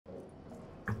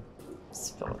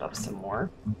Let's fill it up some more.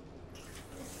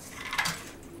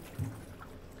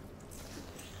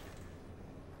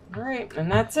 Alright,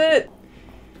 and that's it.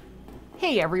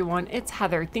 Hey everyone, it's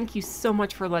Heather. Thank you so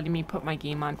much for letting me put my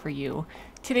game on for you.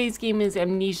 Today's game is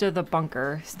Amnesia the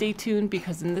Bunker. Stay tuned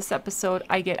because in this episode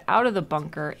I get out of the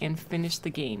bunker and finish the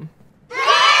game.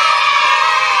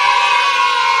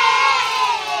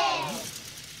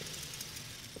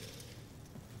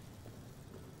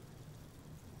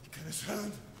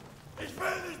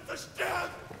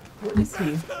 What is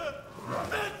he?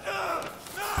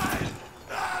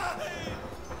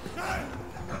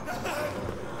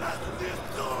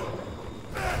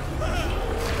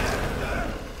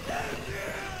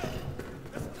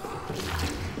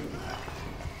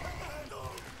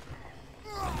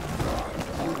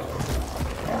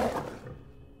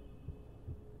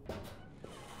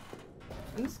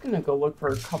 I'm just gonna go look for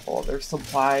a couple other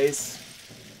supplies.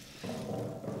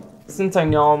 Since I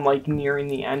know I'm like nearing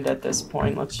the end at this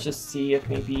point, let's just see if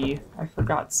maybe I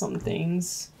forgot some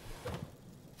things.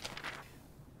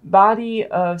 Body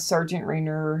of Sergeant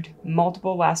Raynard,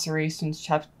 multiple lacerations,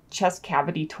 chest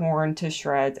cavity torn to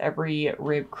shreds, every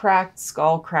rib cracked,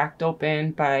 skull cracked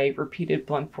open by repeated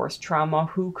blunt force trauma.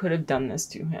 Who could have done this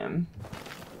to him?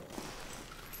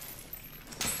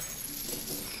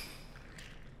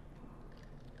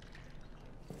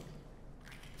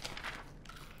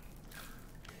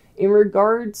 In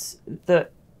regards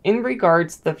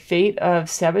the fate of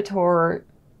Saboteur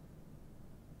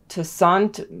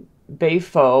Toussaint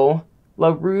Beaufort,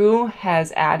 LaRue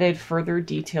has added further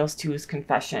details to his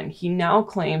confession. He now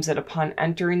claims that upon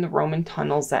entering the Roman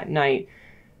tunnels that night,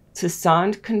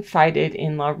 Toussaint confided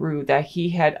in LaRue that he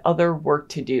had other work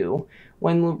to do.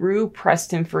 When LaRue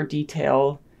pressed him for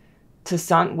detail,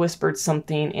 Toussaint whispered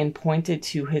something and pointed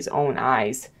to his own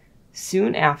eyes.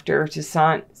 Soon after,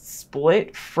 Toussaint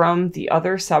split from the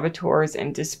other saboteurs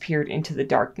and disappeared into the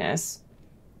darkness.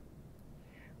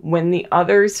 When the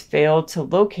others failed to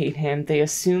locate him, they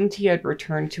assumed he had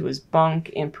returned to his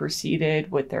bunk and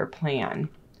proceeded with their plan.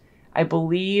 I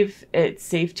believe it's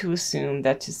safe to assume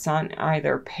that Toussaint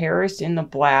either perished in the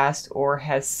blast or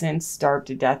has since starved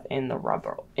to death in the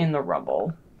rubble.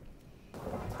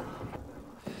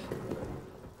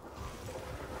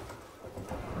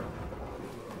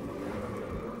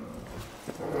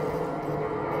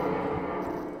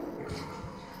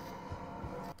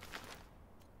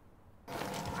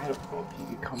 I don't know if you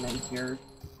could come in here.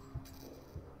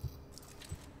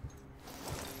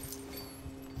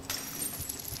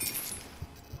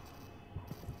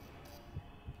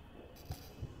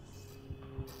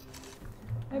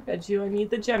 I bet you I need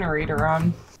the generator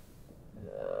on.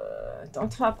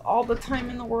 Don't have all the time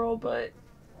in the world, but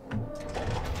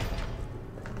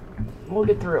we'll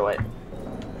get through it.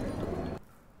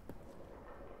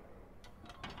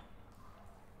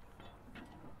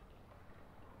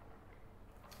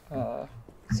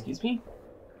 Excuse me?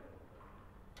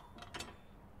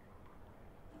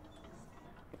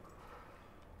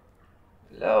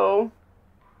 Hello?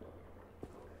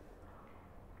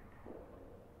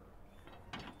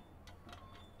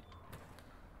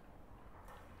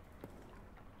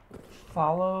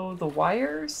 Follow the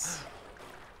wires?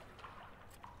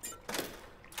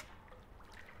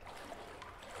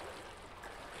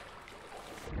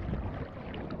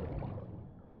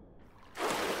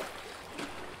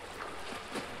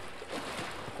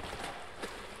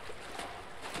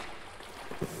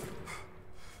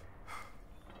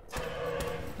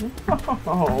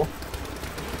 Oh.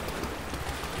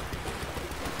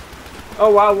 Oh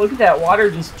wow, look at that water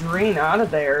just drain out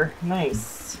of there.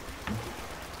 Nice.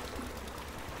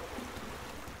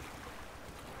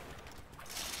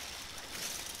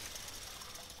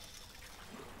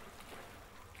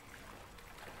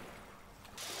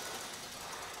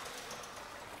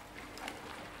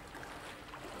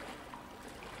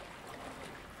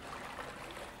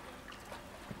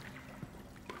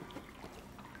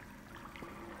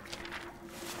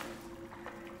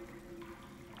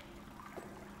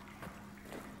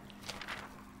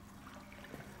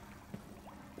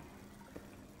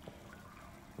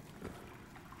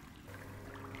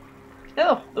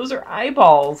 Oh, those are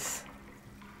eyeballs.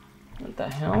 What the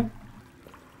hell?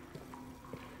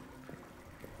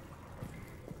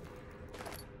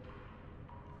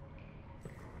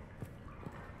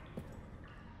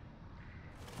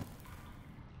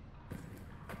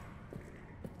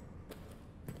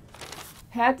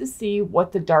 Had to see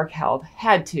what the dark held.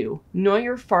 Had to.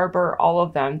 Neuer, Farber, all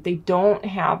of them, they don't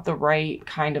have the right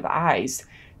kind of eyes.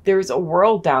 There's a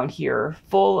world down here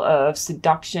full of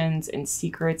seductions and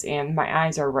secrets, and my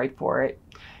eyes are right for it.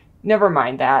 Never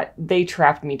mind that. They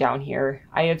trapped me down here.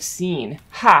 I have seen.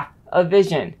 Ha! A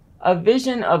vision. A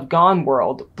vision of gone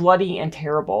world, bloody and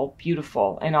terrible,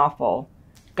 beautiful and awful,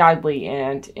 godly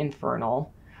and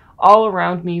infernal. All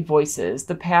around me voices,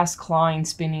 the past clawing,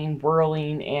 spinning,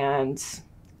 whirling, and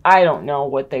I don't know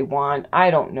what they want.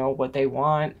 I don't know what they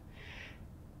want.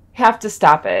 Have to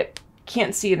stop it.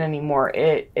 Can't see it anymore.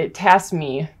 It tasks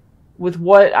me with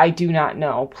what I do not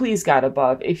know. Please, God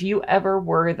above, if you ever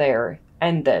were there,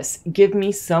 end this. Give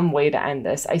me some way to end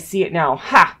this. I see it now.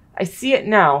 Ha! I see it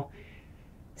now.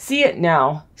 See it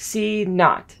now. See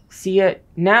not. See it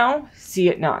now. See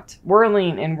it not.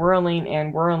 Whirling and whirling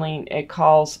and whirling. It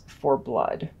calls for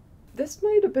blood. This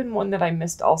might have been one that I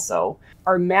missed also.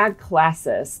 Our mad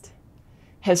classist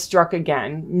has struck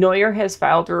again. Neuer has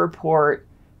filed a report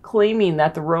claiming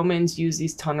that the Romans used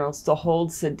these tunnels to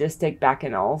hold sadistic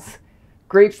bacchanals,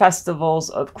 great festivals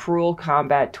of cruel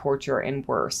combat, torture, and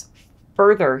worse.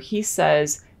 Further, he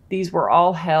says these were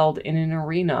all held in an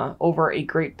arena over a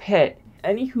great pit.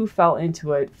 Any who fell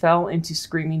into it fell into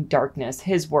screaming darkness.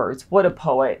 His words. What a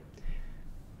poet.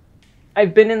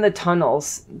 I've been in the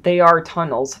tunnels. They are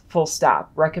tunnels. Full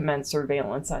stop. Recommend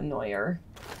surveillance on Neuer.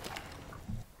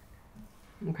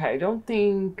 Okay, I don't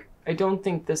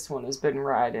think this one has been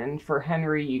read, and for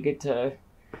Henry, you get to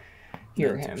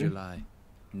hear him. July,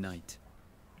 night.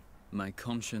 My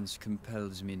conscience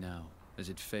compels me now, as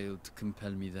it failed to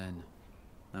compel me then.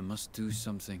 I must do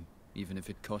something, even if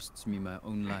it costs me my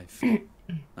own life.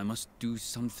 I must do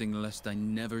something lest I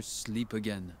never sleep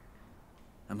again.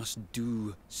 I must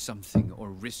do something or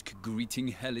risk greeting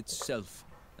hell itself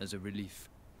as a relief.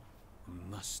 I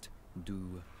must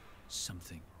do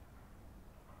something.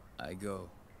 I go.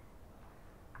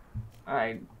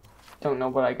 I don't know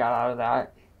what I got out of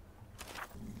that.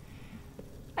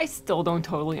 I still don't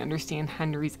totally understand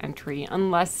Henry's entry,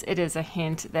 unless it is a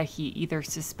hint that he either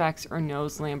suspects or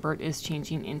knows Lambert is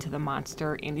changing into the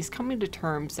monster, and he's coming to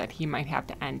terms that he might have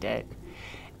to end it.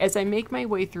 As I make my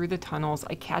way through the tunnels,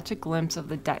 I catch a glimpse of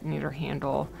the detonator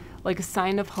handle, like a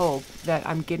sign of hope that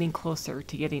I'm getting closer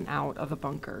to getting out of the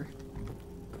bunker.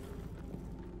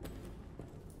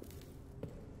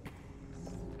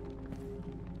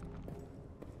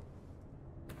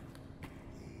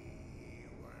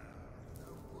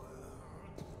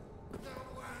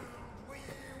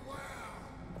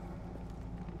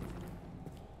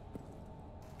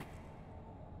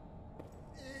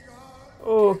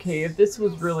 Okay, if this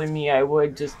was really me, I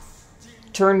would just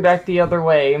turn back the other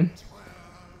way.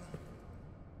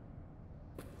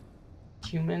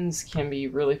 Humans can be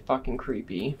really fucking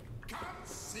creepy. Can't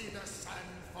see the sun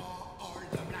for all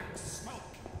the black smoke.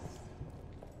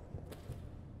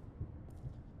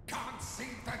 Can't see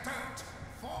the dirt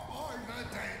for all the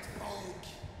dead folk.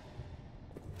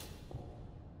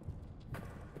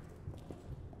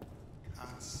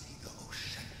 Can't see the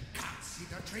ocean. Can't see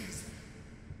the trees.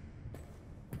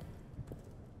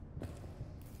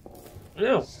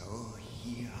 Ew. So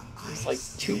here It's I like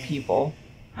two people.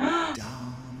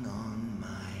 down on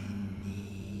my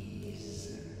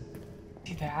knees.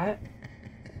 See that?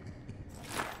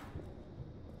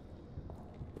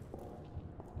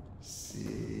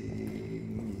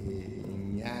 Singing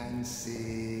and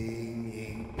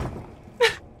singing.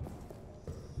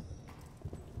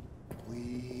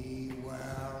 We were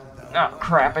the Oh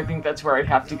crap, I think that's where I'd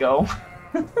have to go.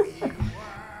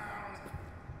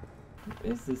 What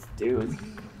is this dude?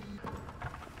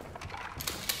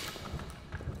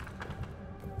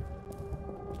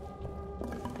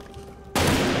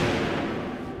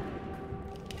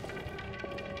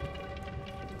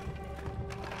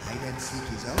 hide and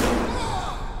seek is over.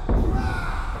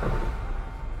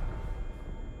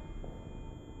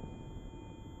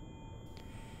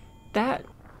 That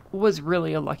was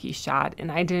really a lucky shot,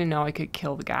 and I didn't know I could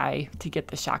kill the guy to get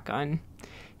the shotgun.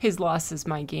 His loss is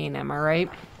my gain, am I right?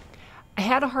 I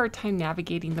had a hard time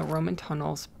navigating the Roman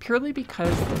tunnels purely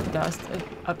because the dust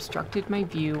obstructed my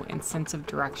view and sense of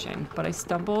direction, but I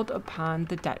stumbled upon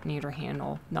the detonator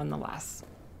handle nonetheless.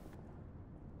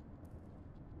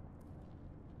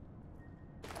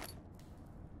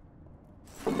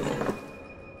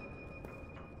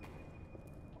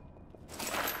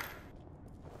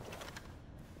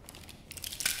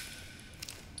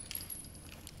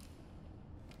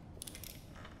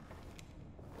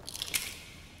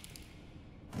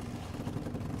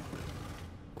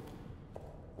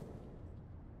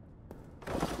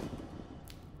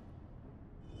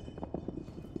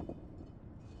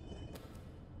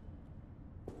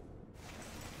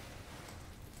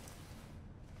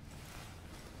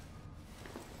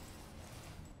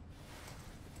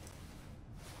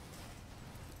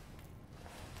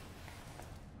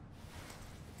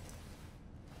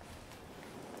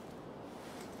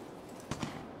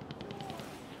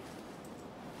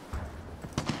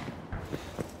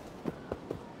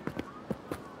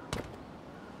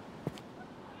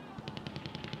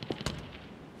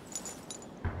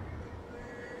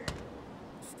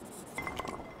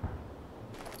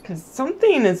 Because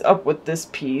something is up with this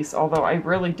piece, although I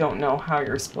really don't know how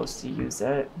you're supposed to use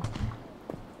it.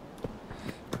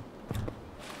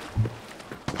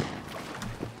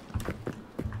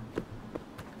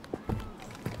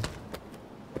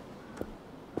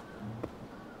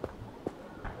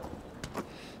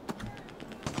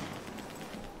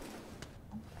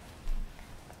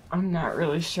 I'm not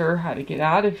really sure how to get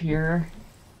out of here.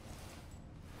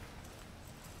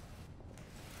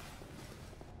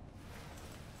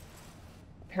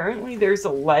 Apparently there's a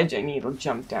ledge I need to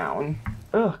jump down.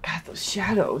 Oh god, those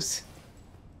shadows.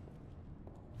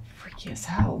 Freaky as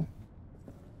hell.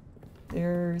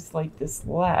 There's like this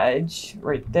ledge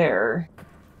right there.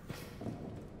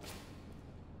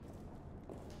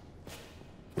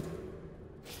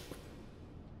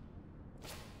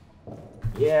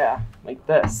 Yeah, like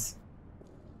this.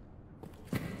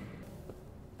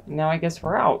 Now I guess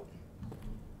we're out.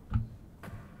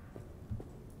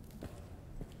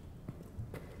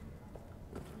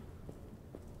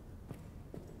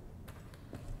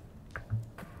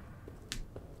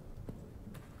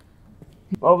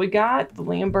 Well, we got the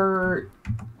Lambert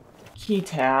key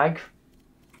tag.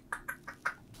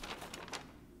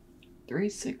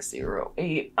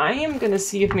 3608. I am going to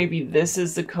see if maybe this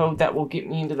is the code that will get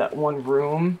me into that one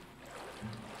room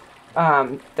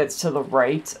that's to the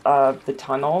right of the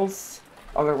tunnels.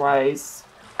 Otherwise,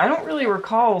 I don't really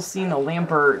recall seeing a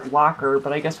Lambert locker,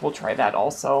 but I guess we'll try that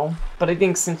also. But I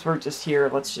think since we're just here,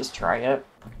 let's just try it.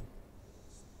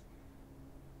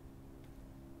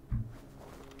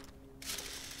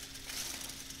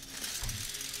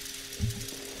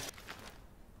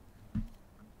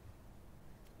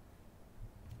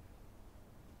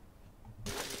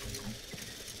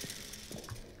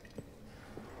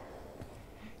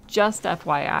 Just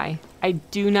FYI, I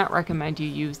do not recommend you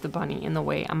use the bunny in the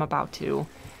way I'm about to.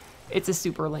 It's a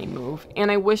super lame move, and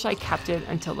I wish I kept it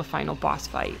until the final boss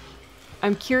fight.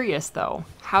 I'm curious though,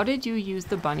 how did you use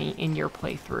the bunny in your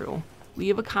playthrough?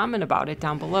 Leave a comment about it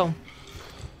down below.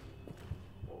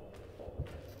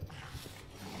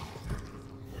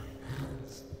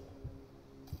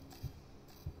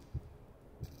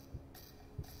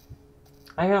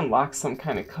 I unlocked some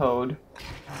kind of code.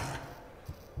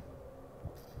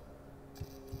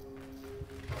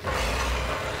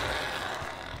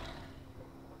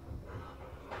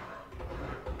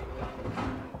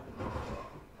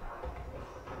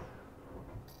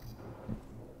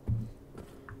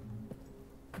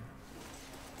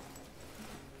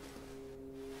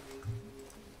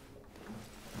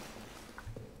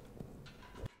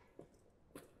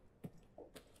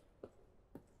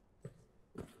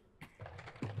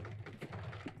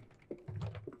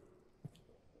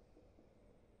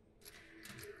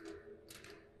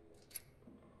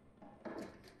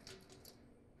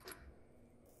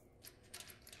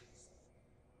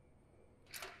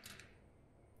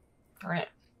 All right.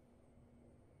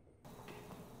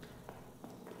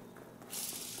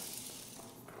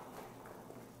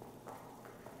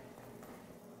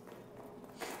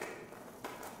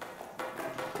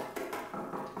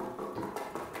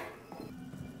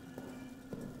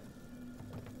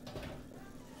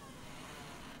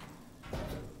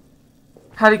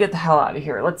 How to get the hell out of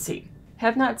here. Let's see.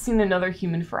 Have not seen another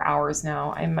human for hours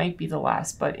now. I might be the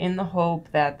last, but in the hope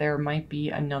that there might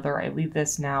be another, I leave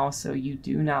this now so you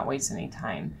do not waste any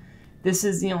time. This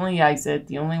is the only exit,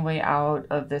 the only way out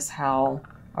of this hell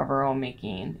of our own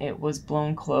making. It was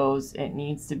blown closed. It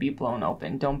needs to be blown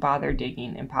open. Don't bother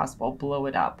digging. Impossible. Blow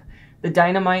it up. The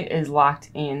dynamite is locked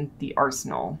in the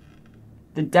arsenal.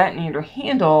 The detonator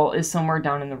handle is somewhere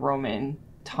down in the Roman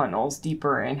tunnels,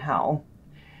 deeper in hell.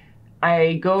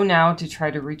 I go now to try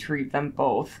to retrieve them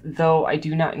both, though I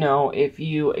do not know if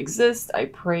you exist. I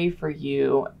pray for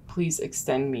you. Please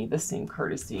extend me the same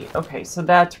courtesy. Okay, so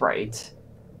that's right.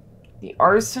 The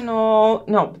arsenal.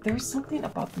 No, but there's something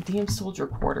about the damn soldier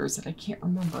quarters that I can't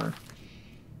remember.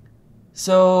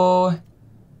 So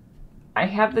I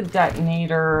have the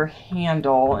detonator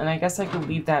handle, and I guess I could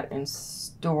leave that in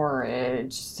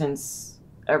storage since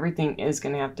everything is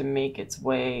going to have to make its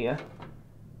way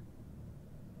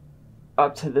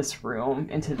up to this room,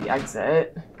 into the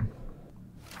exit.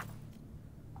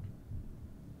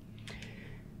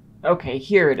 Okay,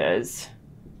 here it is.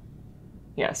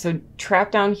 Yeah, so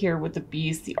trapped down here with the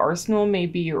beast. The arsenal may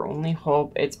be your only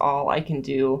hope. It's all I can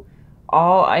do.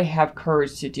 All I have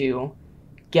courage to do.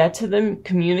 Get to the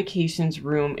communications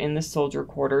room in the soldier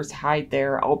quarters. Hide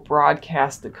there. I'll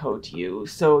broadcast the code to you.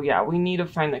 So yeah, we need to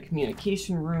find the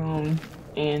communication room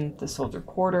in the soldier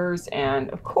quarters. And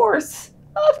of course,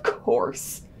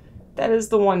 that is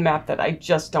the one map that I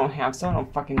just don't have, so I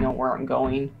don't fucking know where I'm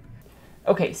going.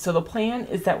 Okay, so the plan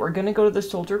is that we're going to go to the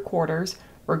soldier quarters.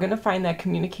 We're going to find that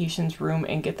communications room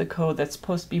and get the code that's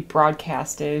supposed to be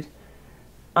broadcasted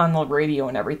on the radio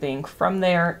and everything. From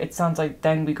there, it sounds like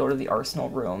then we go to the arsenal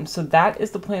room. So that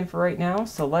is the plan for right now.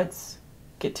 So let's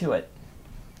get to it.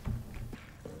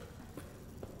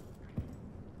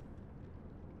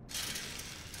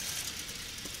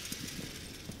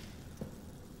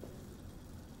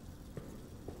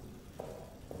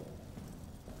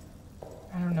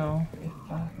 I don't know if,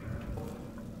 oh,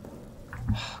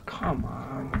 come on.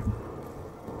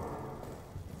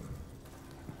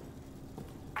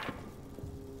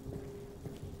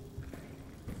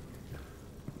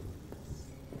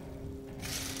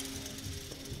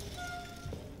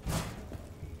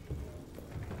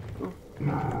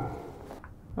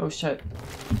 Oh shit.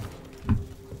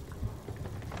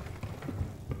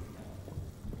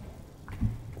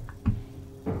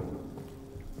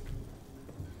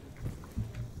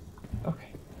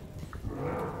 Okay.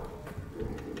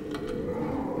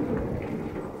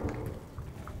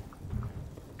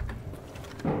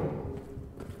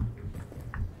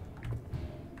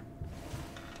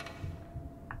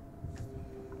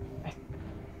 I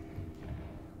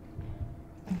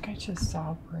think I just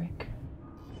saw a brick.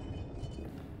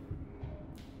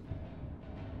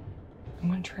 I'm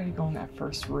gonna try to go in that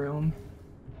first room.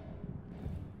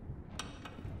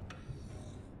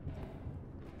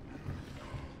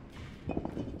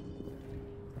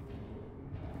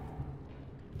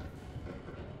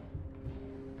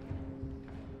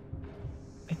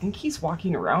 I think he's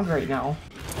walking around right now.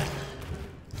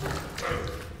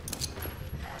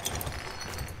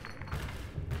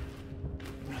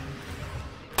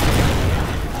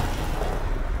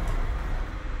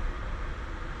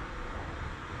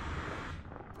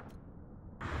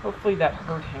 Hopefully that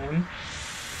hurt him.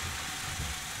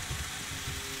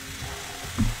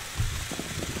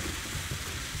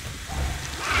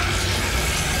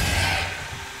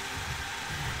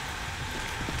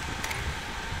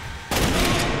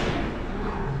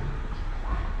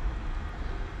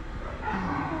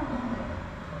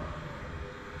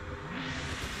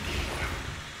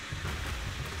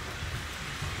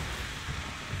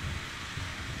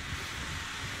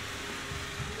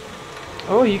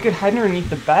 Oh, you could hide underneath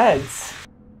the beds.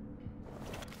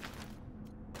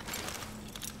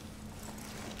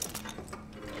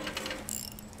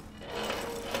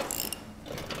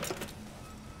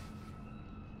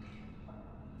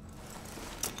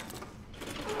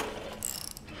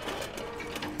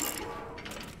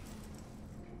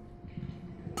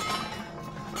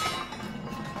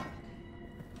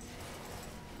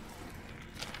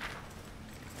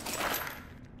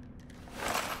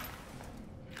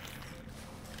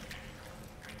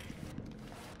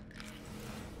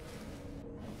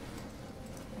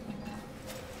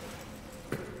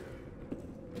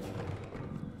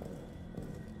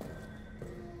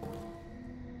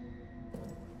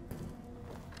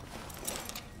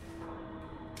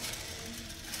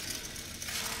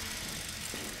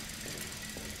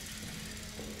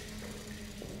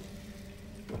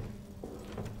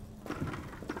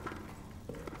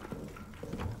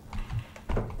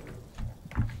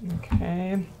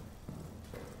 Okay.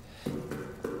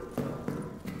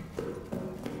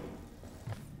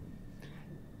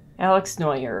 Alex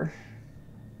Neuer.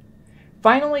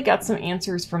 Finally got some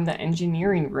answers from the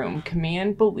engineering room.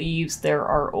 Command believes there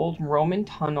are old Roman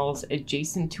tunnels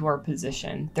adjacent to our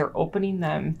position. They're opening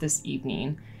them this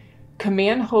evening.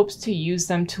 Command hopes to use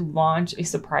them to launch a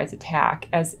surprise attack,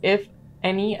 as if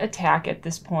any attack at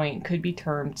this point could be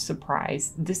termed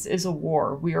surprise. This is a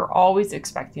war. We are always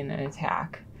expecting an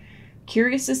attack.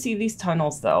 Curious to see these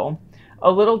tunnels, though.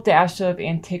 A little dash of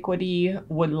antiquity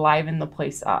would liven the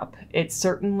place up. It'd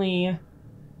certainly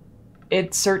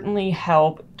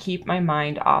help keep my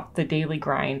mind off the daily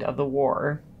grind of the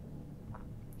war.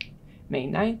 May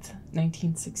 9th,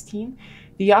 1916.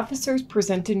 The officers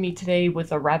presented me today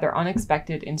with a rather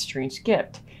unexpected and strange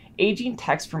gift. Aging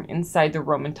text from inside the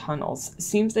Roman tunnels.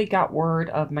 Seems they got word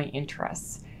of my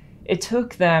interests. It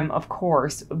took them, of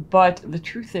course, but the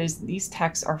truth is these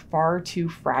texts are far too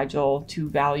fragile, too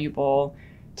valuable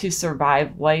to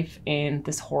survive life in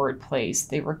this horrid place.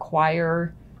 They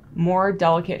require more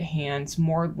delicate hands,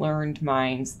 more learned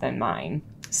minds than mine.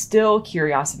 Still,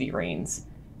 curiosity reigns.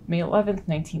 May 11th,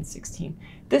 1916.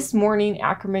 This morning,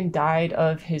 Ackerman died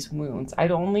of his wounds.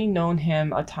 I'd only known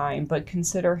him a time, but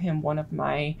consider him one of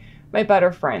my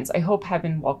better friends. I hope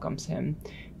heaven welcomes him.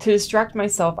 To distract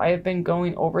myself, I have been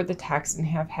going over the text and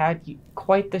have had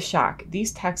quite the shock.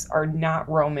 These texts are not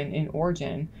Roman in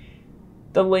origin.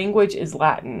 The language is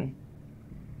Latin.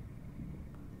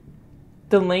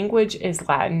 The language is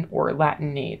Latin or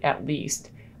Latinate at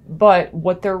least, but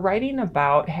what they're writing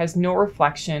about has no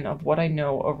reflection of what I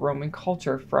know of Roman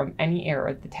culture from any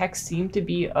era. The texts seem to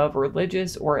be of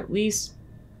religious or at least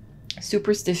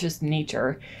superstitious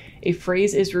nature. A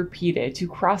phrase is repeated, to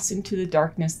cross into the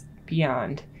darkness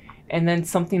beyond, and then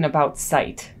something about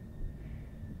sight.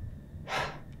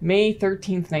 May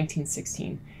 13th,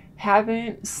 1916.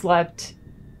 Haven't slept,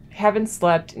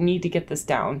 need to get this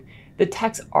down. The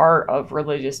texts are of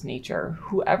religious nature.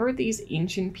 Whoever these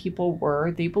ancient people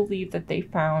were, they believed that they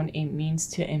found a means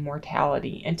to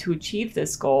immortality, and to achieve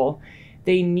this goal,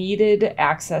 they needed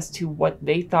access to what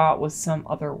they thought was some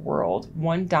other world,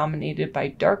 one dominated by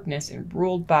darkness and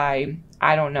ruled by,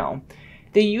 I don't know.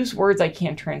 They use words I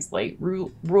can't translate,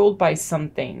 ruled by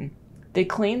something. They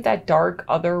claimed that dark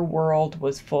other world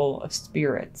was full of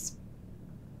spirits,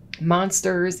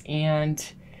 monsters, and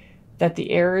that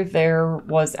the air there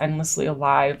was endlessly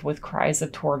alive with cries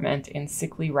of torment and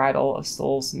sickly rattle of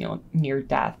souls near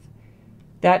death.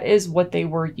 That is what they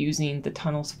were using the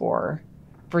tunnels for.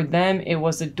 For them, it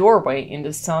was a doorway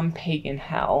into some pagan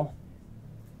hell.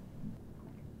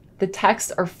 The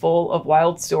texts are full of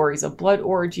wild stories of blood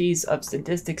orgies, of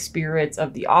sadistic spirits,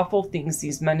 of the awful things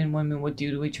these men and women would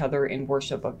do to each other in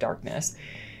worship of darkness.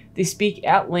 They speak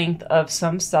at length of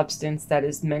some substance that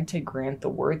is meant to grant the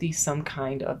worthy some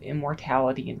kind of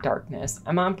immortality in darkness.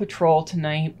 I'm on patrol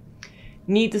tonight.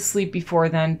 Need to sleep before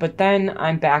then, but then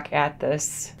I'm back at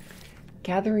this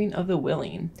gathering of the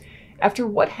willing. After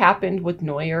what happened with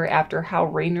Neuer, after how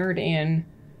Reynard and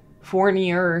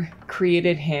Fournier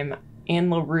created him and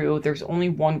LaRue, there's only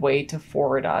one way to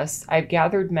forward us. I've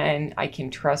gathered men I can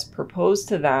trust, proposed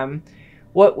to them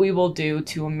what we will do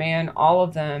to a man. All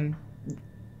of them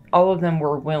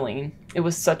were willing. It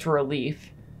was such a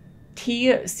relief.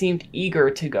 T seemed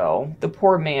eager to go. The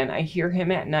poor man, I hear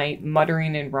him at night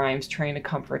muttering in rhymes, trying to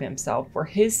comfort himself. For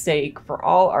his sake, for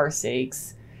all our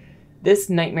sakes, this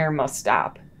nightmare must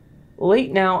stop.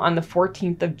 Late now on the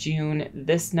 14th of June,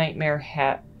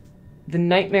 the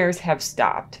nightmares have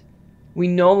stopped. We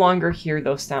no longer hear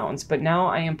those sounds, but now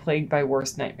I am plagued by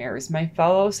worse nightmares. My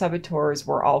fellow saboteurs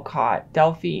were all caught.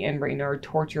 Delphi and Reynard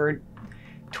tortured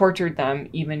them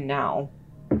even now.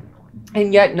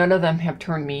 And yet none of them have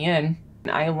turned me in.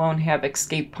 I alone have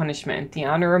escaped punishment. The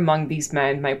honor among these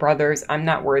men, my brothers, I'm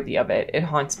not worthy of it. It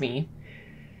haunts me.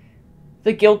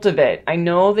 The guilt of it. I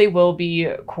know they will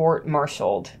be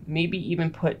court-martialed, maybe even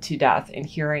put to death, and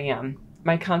here I am.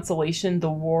 My consolation,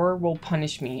 the war will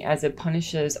punish me as it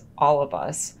punishes all of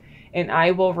us, and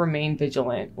I will remain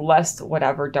vigilant, lest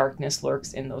whatever darkness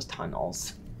lurks in those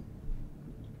tunnels.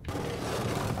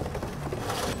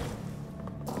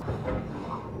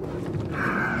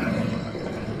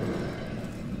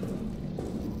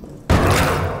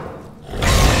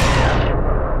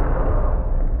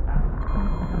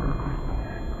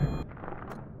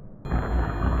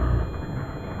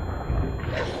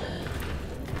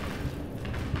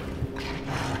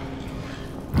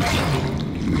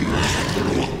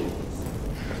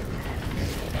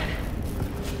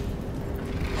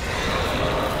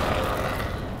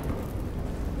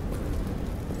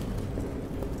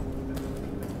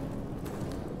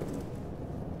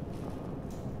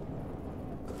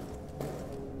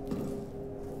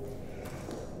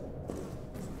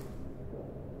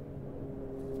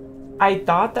 I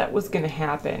thought that was going to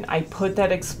happen. I put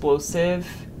that explosive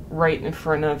right in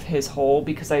front of his hole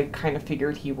because I kind of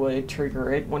figured he would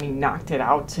trigger it when he knocked it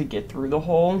out to get through the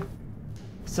hole.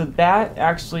 So that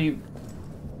actually,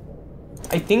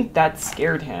 I think that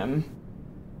scared him.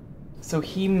 So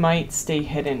he might stay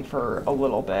hidden for a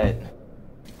little bit.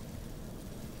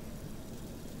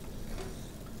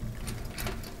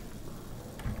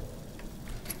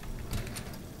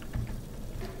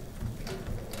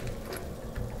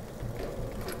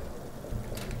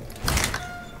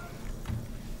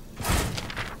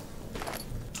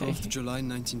 July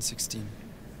 1916.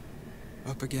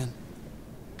 Up again,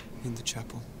 in the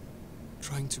chapel,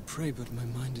 trying to pray, but my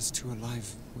mind is too alive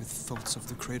with thoughts of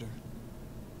the crater,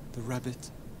 the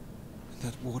rabbit, and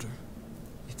that water,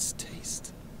 its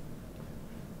taste.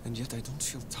 And yet I don't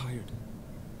feel tired.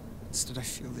 Instead I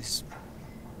feel this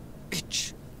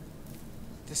itch,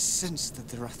 this sense that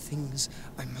there are things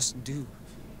I must do.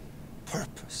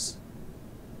 Purpose.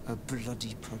 A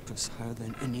bloody purpose higher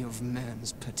than any of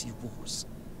man's petty wars.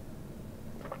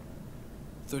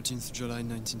 13th July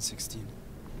 1916.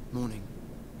 Morning.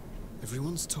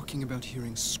 Everyone's talking about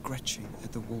hearing scratching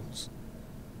at the walls.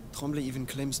 Tremblay even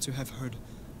claims to have heard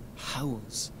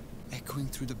howls echoing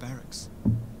through the barracks.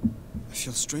 I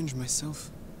feel strange myself.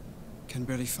 Can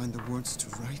barely find the words to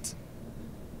write.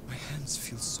 My hands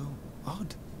feel so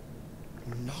odd.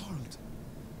 gnarled,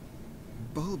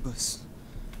 bulbous,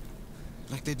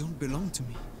 like they don't belong to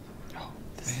me.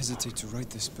 I hesitate to write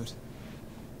this, but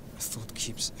a thought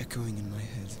keeps echoing in my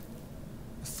head.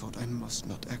 A thought I must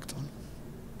not act on.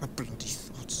 A bloody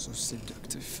thought so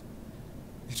seductive.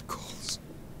 It calls.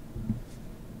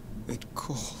 It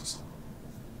calls.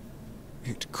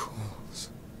 It calls.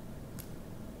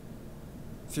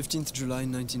 15th July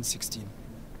 1916.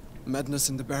 Madness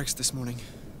in the barracks this morning.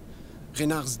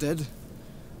 Renard's dead.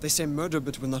 They say murder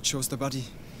but will not show us the body.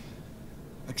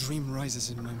 A dream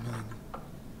rises in my mind.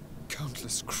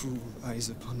 Countless cruel eyes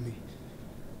upon me.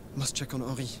 Must check on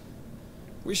Henri.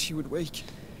 Wish he would wake.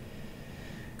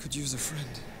 Could use a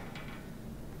friend.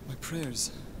 My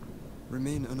prayers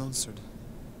remain unanswered.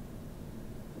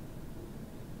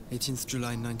 18th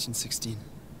July 1916.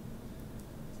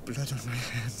 Blood on my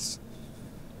hands.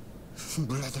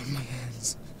 Blood on my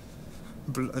hands.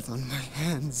 Blood on my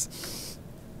hands.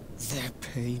 Their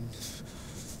pain.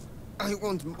 I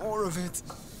want more of it.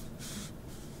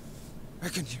 I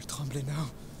can hear Tremblay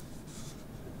now.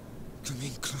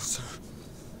 Coming closer.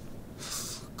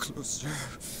 Closer.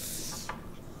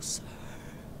 Closer.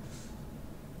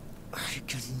 I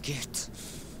can get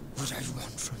what I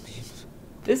want from him.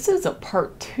 This is a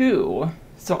part 2,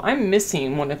 so I'm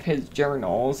missing one of his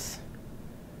journals.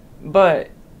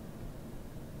 But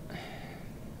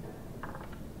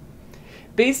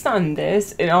based on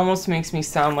this, it almost makes me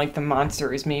sound like the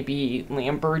monster is maybe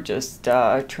Lambert just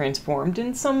transformed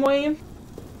in some way.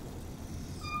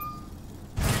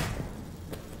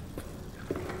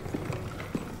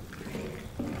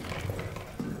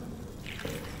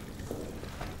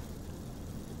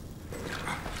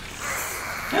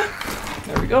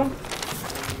 There we go.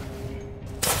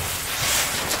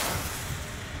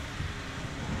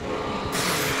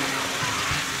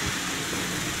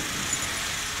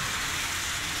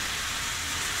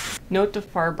 Note to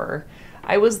Farber.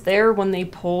 I was there when they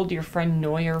pulled your friend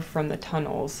Neuer from the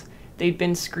tunnels. They'd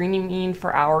been screaming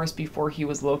for hours before he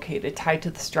was located, tied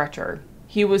to the stretcher.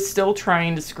 He was still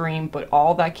trying to scream, but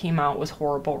all that came out was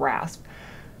horrible rasp.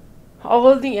 All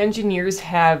of the engineers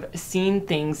have seen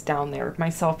things down there,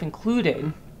 myself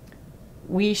included.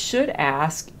 We should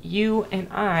ask you and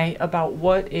I about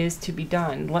what is to be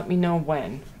done. Let me know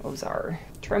when. Ozar.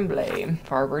 Tremblay.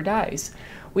 Farber dies.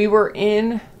 We were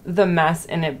in the mess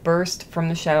and it burst from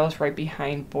the shadows right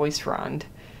behind Boisrond.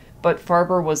 But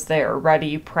Farber was there,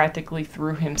 ready, practically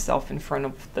threw himself in front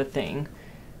of the thing.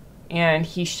 And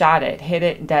he shot it, hit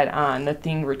it dead on. The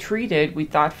thing retreated. We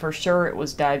thought for sure it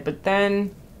was dead, but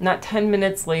then, not 10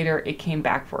 minutes later, it came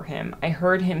back for him. I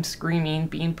heard him screaming,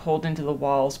 being pulled into the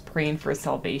walls, praying for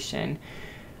salvation.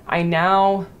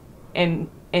 Now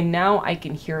I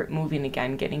can hear it moving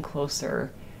again, getting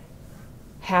closer.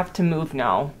 Have to move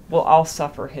now. We'll all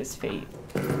suffer his fate.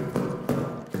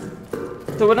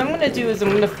 So what I'm going to do is I'm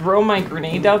going to throw my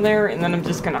grenade down there, and then I'm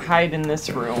just going to hide in this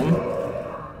room.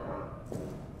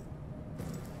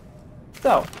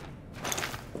 So.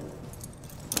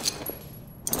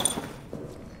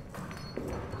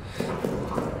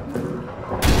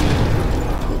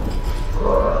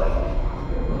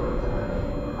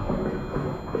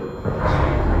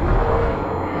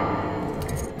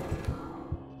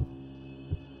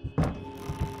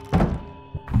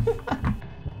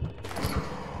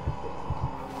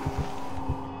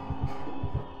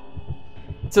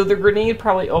 So the grenade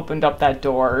probably opened up that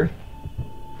door.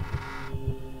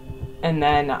 And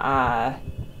then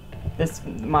this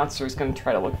monster is going to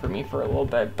try to look for me for a little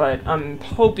bit. But I'm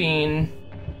hoping...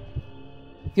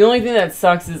 The only thing that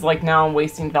sucks is like now I'm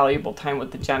wasting valuable time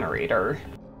with the generator.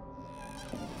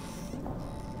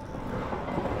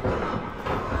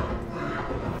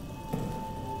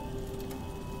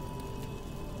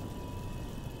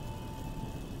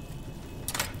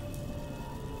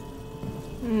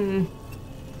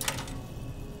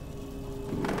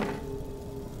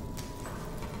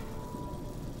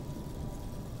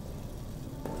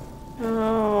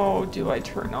 Oh, do I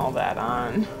turn all that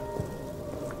on?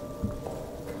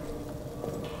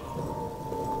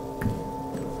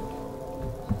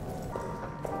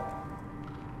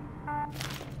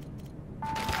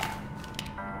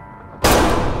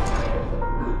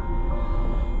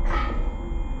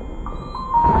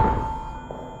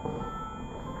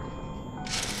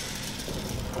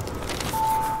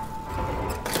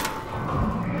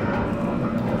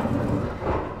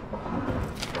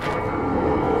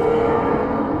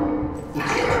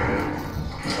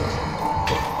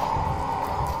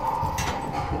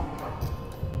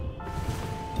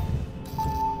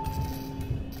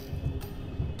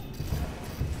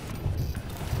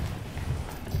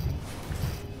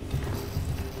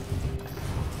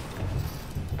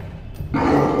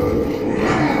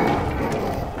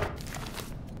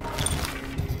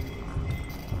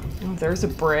 there's a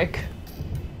brick.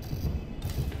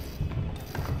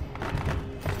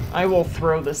 I will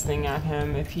throw this thing at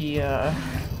him if he,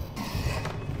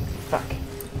 fuck.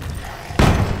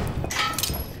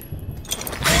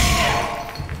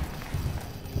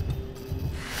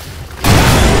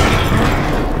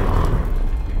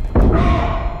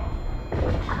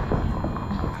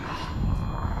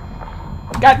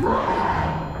 God.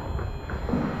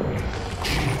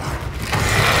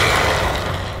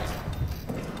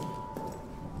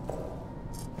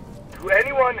 To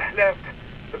anyone left,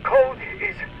 the code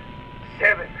is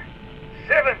 7,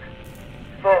 7,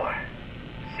 4,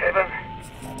 7.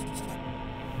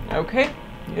 Okay.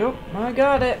 Yep, I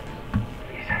got it.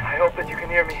 Please, I hope that you can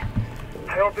hear me.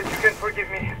 I hope that you can forgive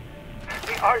me.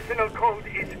 The arsenal code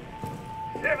is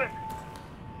 7,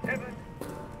 7.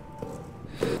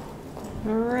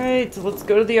 Alright, so let's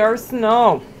go to the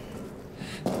arsenal.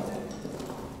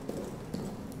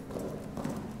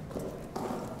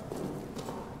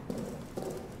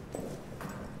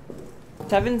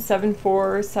 Seven,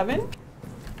 747?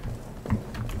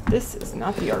 This is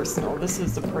not the arsenal, this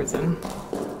is the prison.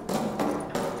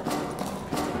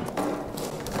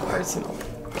 Arsenal.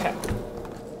 Okay.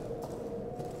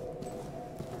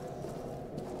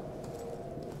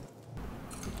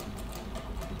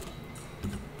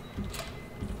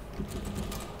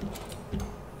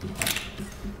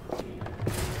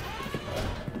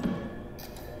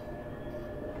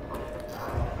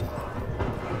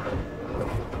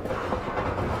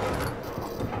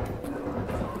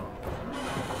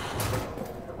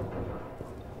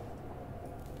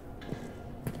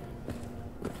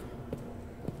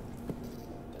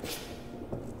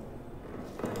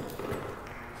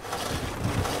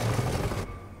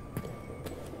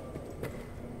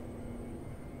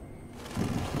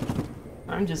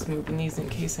 I'm just moving these in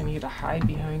case I need to hide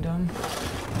behind them.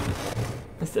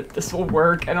 As if this will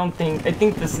work. I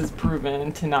think this is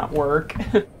proven to not work.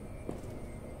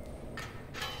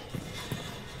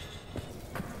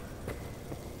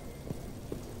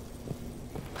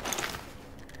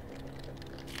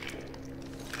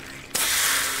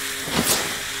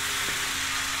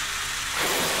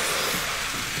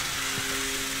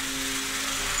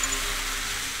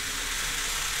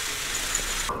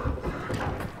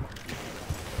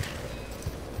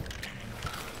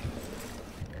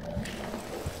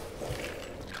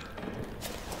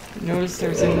 Notice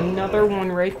there's another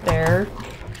one right there.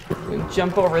 We can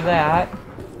jump over that.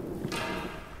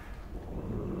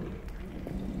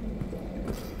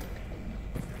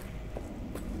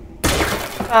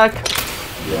 Fuck.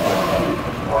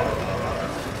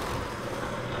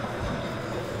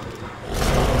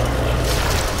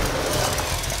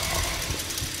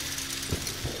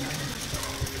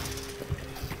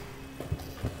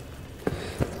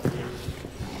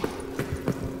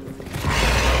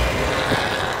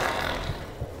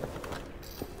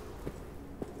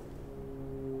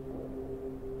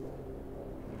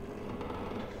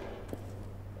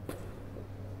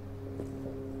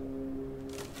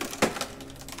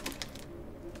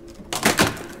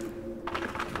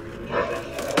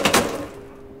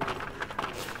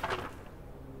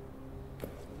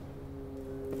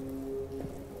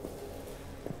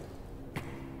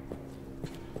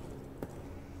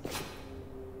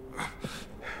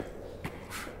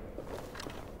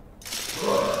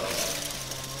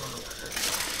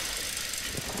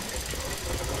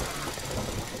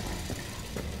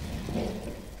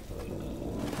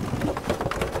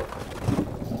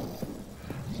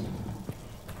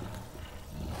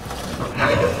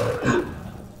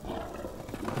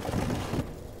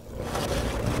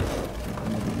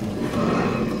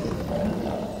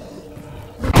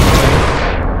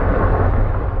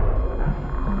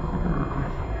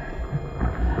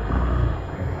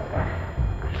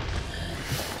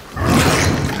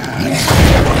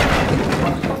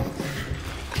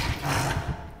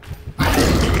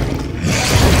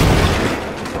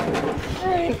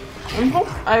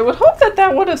 I would hope that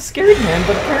that would have scared him,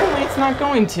 but apparently it's not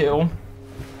going to.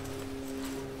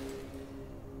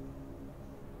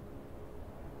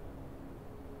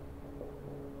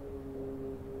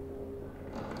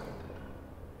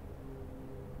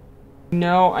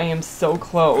 No, I am so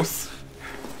close.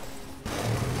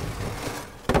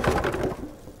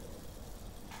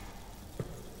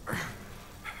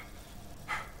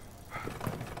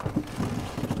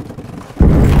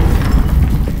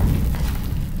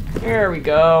 There we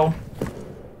go.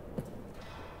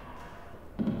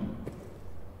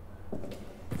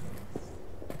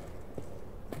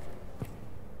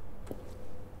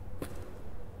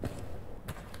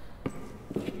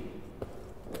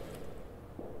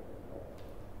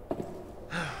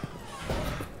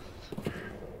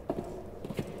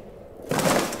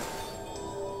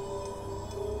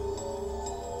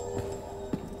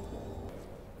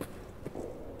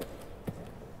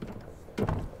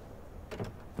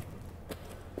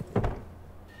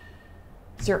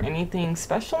 Is there anything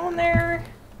special in there?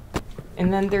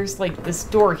 And then there's like this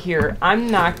door here. I'm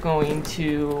not going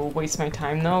to waste my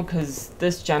time though, because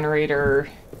this generator,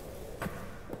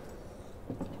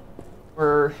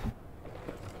 I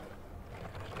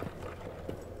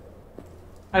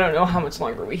don't know how much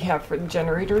longer we have for the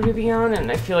generator to be on,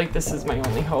 and I feel like this is my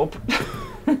only hope.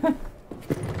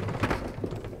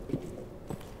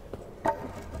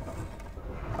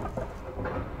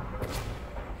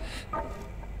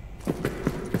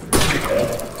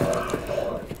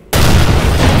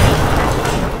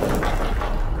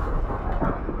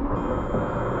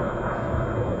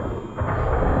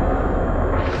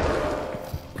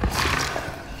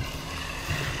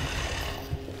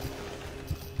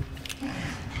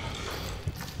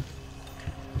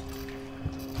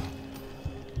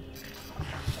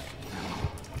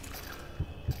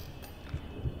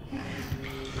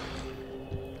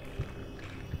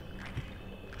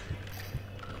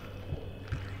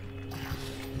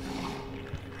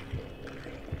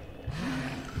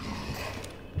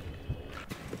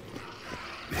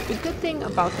 The good thing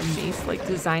about the maze-like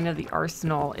design of the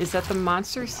arsenal is that the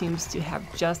monster seems to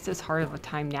have just as hard of a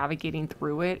time navigating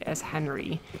through it as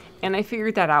Henry, and I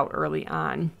figured that out early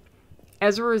on.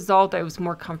 As a result, I was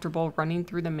more comfortable running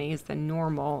through the maze than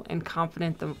normal, and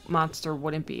confident the monster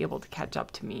wouldn't be able to catch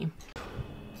up to me.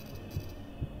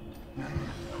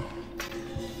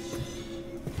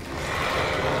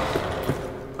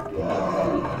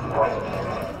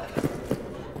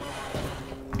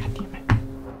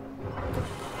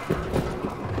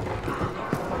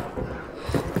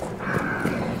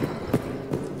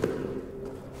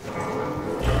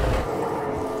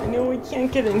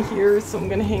 Can't get in here, so I'm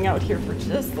gonna hang out here for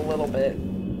just a little bit.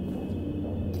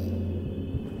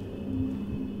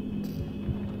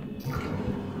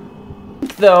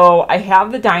 Though I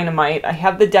have the dynamite, I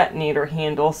have the detonator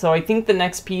handle, so I think the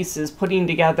next piece is putting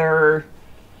together,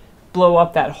 blow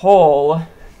up that hole,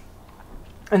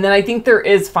 and then I think there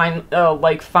is final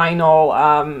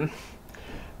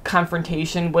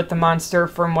confrontation with the monster,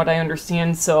 from what I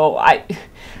understand. So I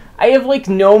have like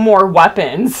no more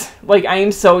weapons. Like, I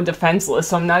am so defenseless,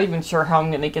 so I'm not even sure how I'm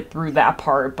going to get through that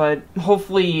part, but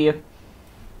hopefully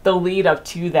the lead up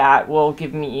to that will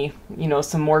give me, you know,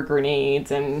 some more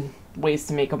grenades and ways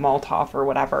to make a Molotov or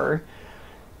whatever.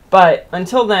 But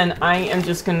until then, I am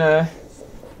just going to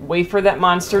wait for that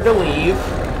monster to leave.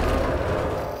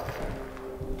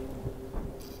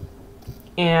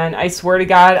 And I swear to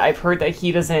God, I've heard that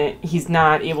he's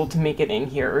not able to make it in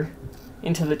here,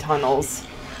 into the tunnels.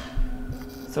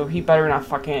 So he better not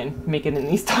fucking make it in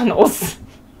these tunnels.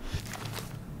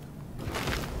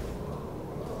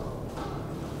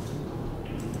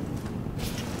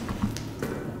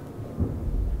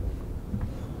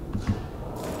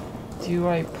 Do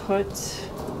I put...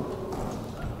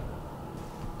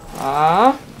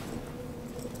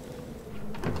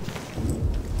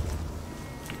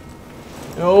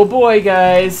 Oh boy,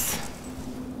 guys.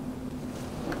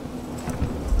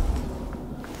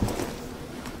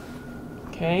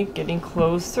 Okay, getting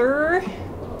closer.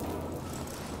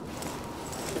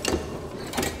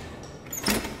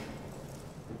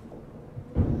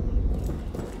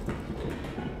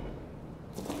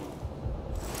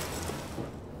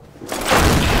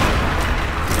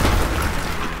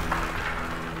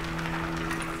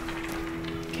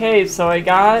 Okay, so I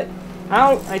got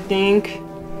out, I think.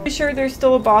 Pretty sure there's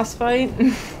still a boss fight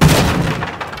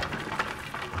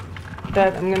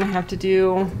that I'm gonna have to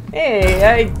do. Hey,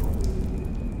 I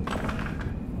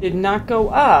did not go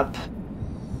up.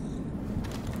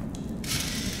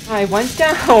 I went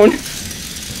down.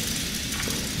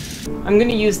 I'm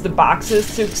gonna use the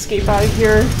boxes to escape out of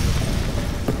here.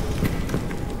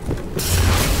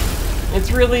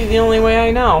 It's really the only way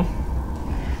I know.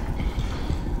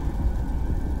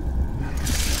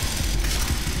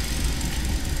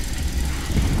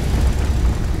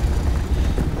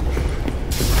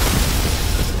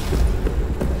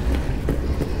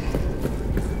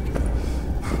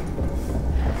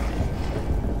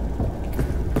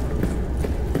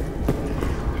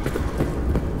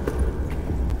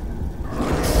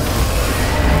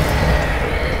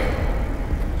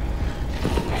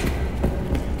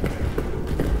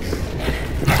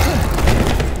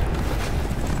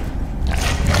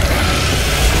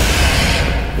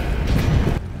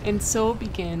 And so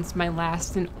begins my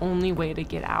last and only way to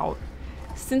get out.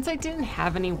 Since I didn't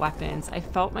have any weapons, I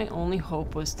felt my only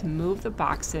hope was to move the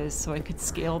boxes so I could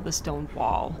scale the stone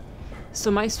wall. So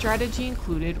my strategy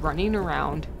included running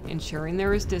around, ensuring there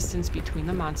was distance between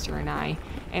the monster and I,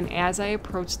 and as I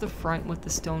approached the front with the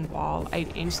stone wall,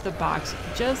 I'd inch the box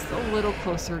just a little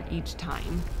closer each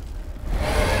time.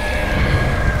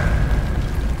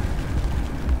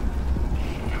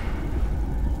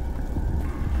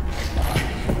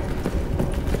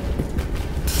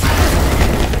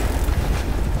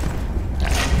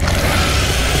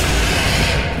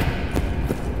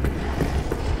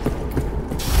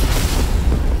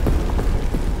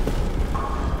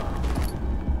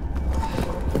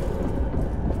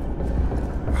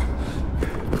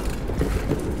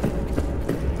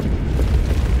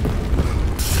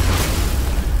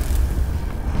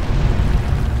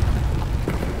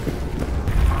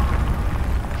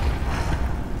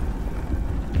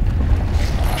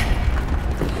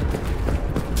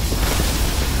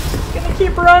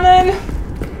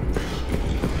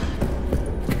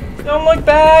 look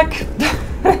back!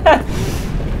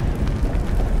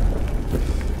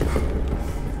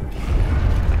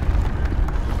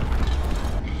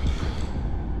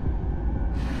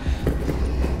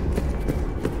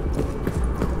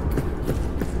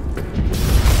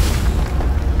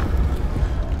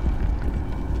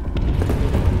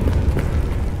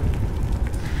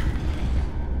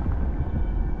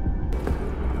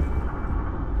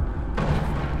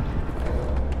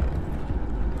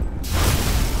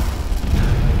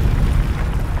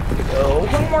 Go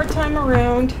one more time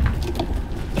around.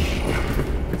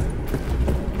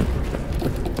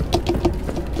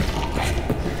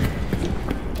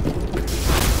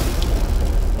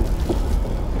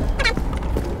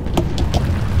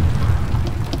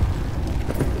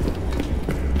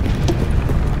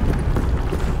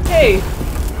 Okay,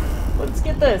 let's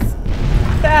get this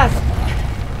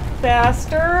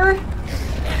faster.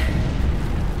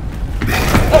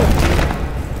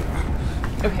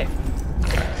 Oh, okay.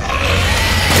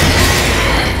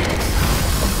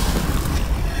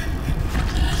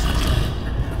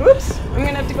 Oops, I'm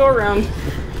gonna have to go around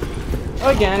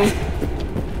again.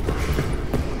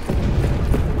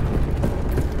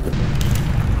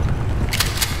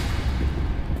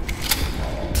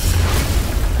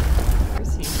 Where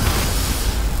is he?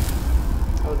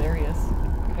 Oh, there he is.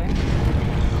 Okay.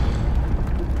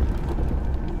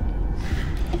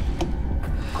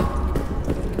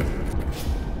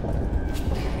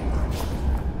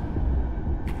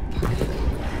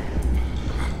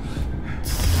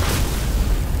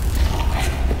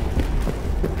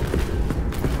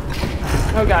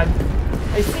 Oh god.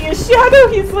 I see a shadow!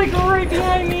 He's like right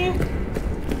behind me!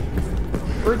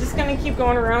 We're just gonna keep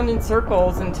going around in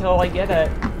circles until I get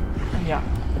it. Yeah.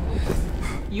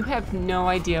 You have no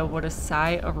idea what a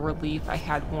sigh of relief I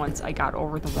had once I got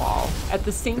over the wall. At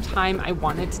the same time, I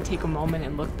wanted to take a moment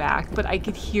and look back, but I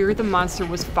could hear the monster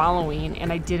was following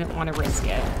and I didn't want to risk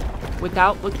it.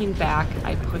 Without looking back,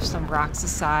 I pushed some rocks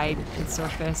aside and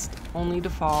surfaced, only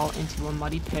to fall into a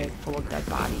muddy pit full of dead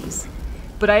bodies.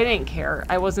 But I didn't care.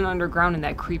 I wasn't underground in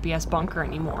that creepy-ass bunker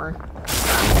anymore.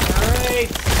 Alright.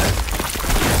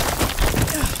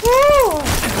 Woo!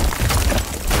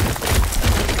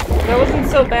 That wasn't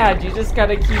so bad. You just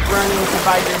gotta keep running to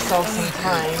buy yourself some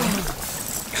time.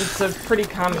 It's a pretty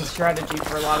common strategy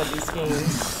for a lot of these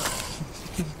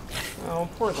games. Oh,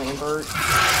 poor Lambert.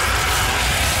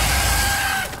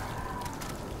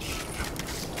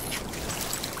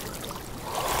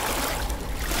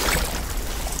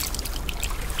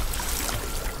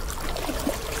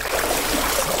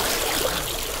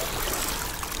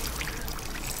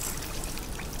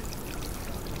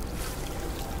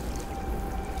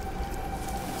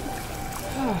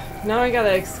 Now I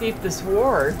gotta escape this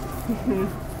war.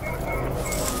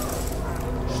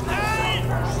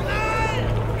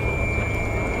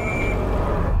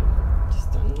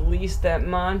 Just unleash that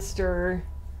monster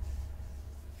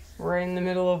right in the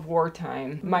middle of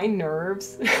wartime. My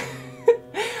nerves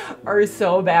are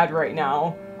so bad right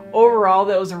now. Overall,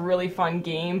 that was a really fun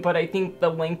game, but I think the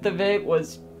length of it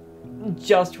was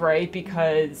just right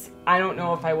because I don't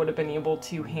know if I would have been able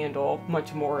to handle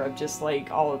much more of just like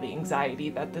all of the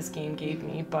anxiety that this game gave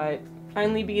me, but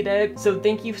finally beat it. So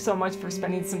thank you so much for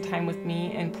spending some time with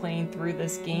me and playing through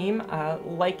this game.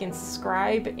 Like and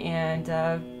subscribe, and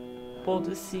we'll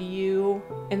just see you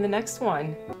in the next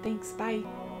one. Thanks, bye.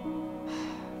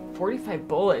 45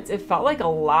 bullets. It felt like a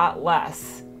lot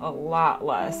less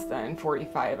than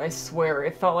 45. I swear,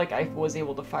 it felt like I was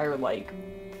able to fire like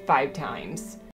 5 times.